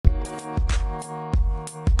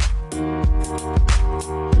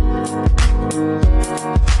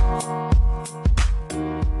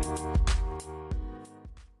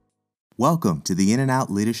Welcome to the In and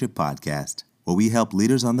Out Leadership Podcast, where we help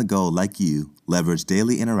leaders on the go like you leverage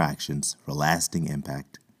daily interactions for lasting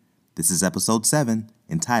impact. This is episode 7,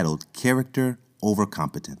 entitled Character Over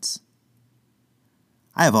Competence.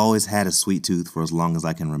 I have always had a sweet tooth for as long as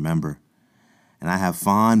I can remember, and I have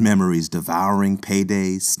fond memories devouring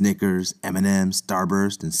Paydays, Snickers, M&M's,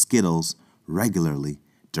 Starburst, and Skittles regularly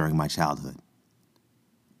during my childhood.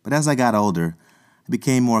 But as I got older, I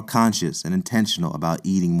became more conscious and intentional about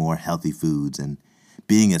eating more healthy foods and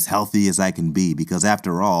being as healthy as I can be because,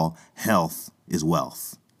 after all, health is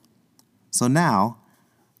wealth. So now,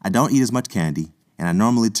 I don't eat as much candy, and I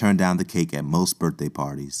normally turn down the cake at most birthday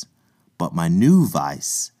parties. But my new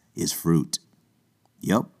vice is fruit.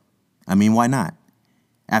 Yup. I mean, why not?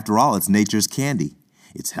 After all, it's nature's candy.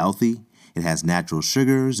 It's healthy, it has natural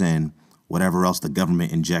sugars, and whatever else the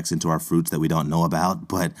government injects into our fruits that we don't know about,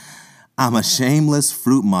 but I'm a shameless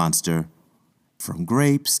fruit monster. From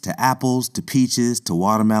grapes to apples to peaches to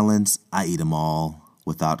watermelons, I eat them all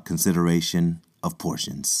without consideration of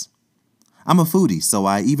portions. I'm a foodie, so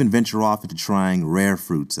I even venture off into trying rare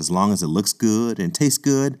fruits. As long as it looks good and tastes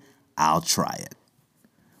good, I'll try it.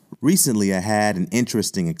 Recently, I had an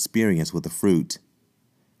interesting experience with a fruit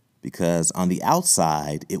because on the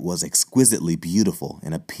outside, it was exquisitely beautiful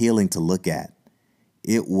and appealing to look at.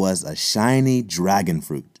 It was a shiny dragon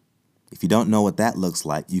fruit. If you don't know what that looks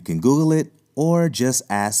like, you can Google it or just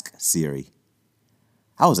ask Siri.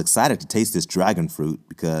 I was excited to taste this dragon fruit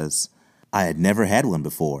because I had never had one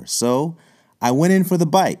before, so I went in for the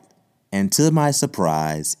bite, and to my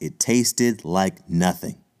surprise, it tasted like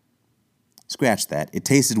nothing. Scratch that. It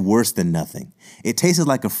tasted worse than nothing. It tasted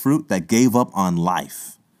like a fruit that gave up on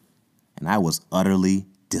life, and I was utterly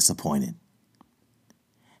disappointed.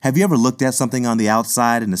 Have you ever looked at something on the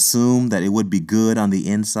outside and assumed that it would be good on the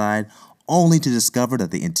inside, only to discover that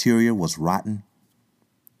the interior was rotten?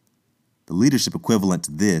 The leadership equivalent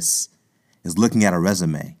to this is looking at a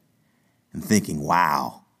resume and thinking,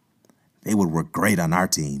 wow, they would work great on our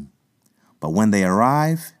team. But when they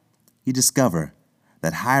arrive, you discover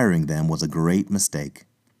that hiring them was a great mistake.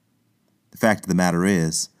 The fact of the matter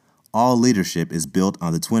is, all leadership is built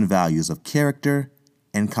on the twin values of character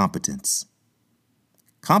and competence.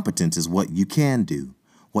 Competence is what you can do,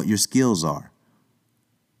 what your skills are,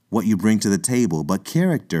 what you bring to the table, but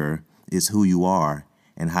character is who you are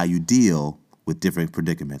and how you deal with different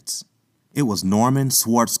predicaments. It was Norman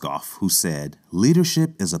Schwarzkopf who said,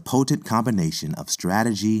 "Leadership is a potent combination of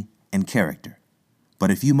strategy and character.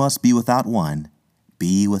 But if you must be without one,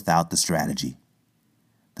 be without the strategy."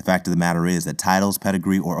 The fact of the matter is that titles,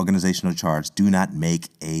 pedigree, or organizational charts do not make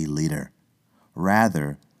a leader.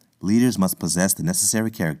 Rather, leaders must possess the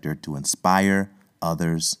necessary character to inspire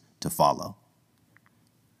others to follow.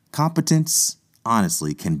 Competence,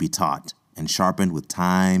 honestly, can be taught and sharpened with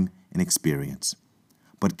time and experience.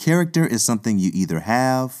 But character is something you either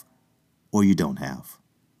have or you don't have.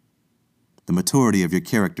 The maturity of your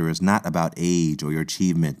character is not about age or your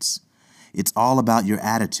achievements. It's all about your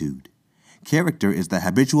attitude. Character is the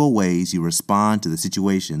habitual ways you respond to the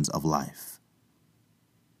situations of life.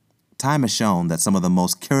 Time has shown that some of the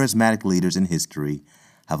most charismatic leaders in history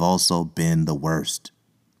have also been the worst.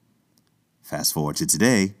 Fast forward to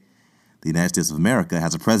today, the United States of America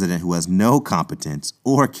has a president who has no competence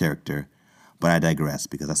or character, but I digress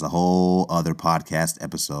because that's a whole other podcast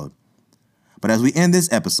episode. But as we end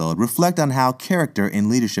this episode, reflect on how character in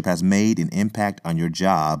leadership has made an impact on your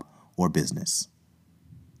job or business.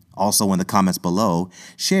 Also, in the comments below,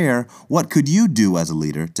 share what could you do as a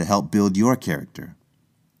leader to help build your character.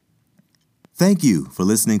 Thank you for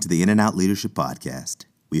listening to the In and Out Leadership Podcast.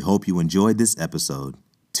 We hope you enjoyed this episode.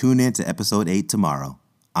 Tune in to episode 8 tomorrow.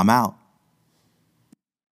 I'm out.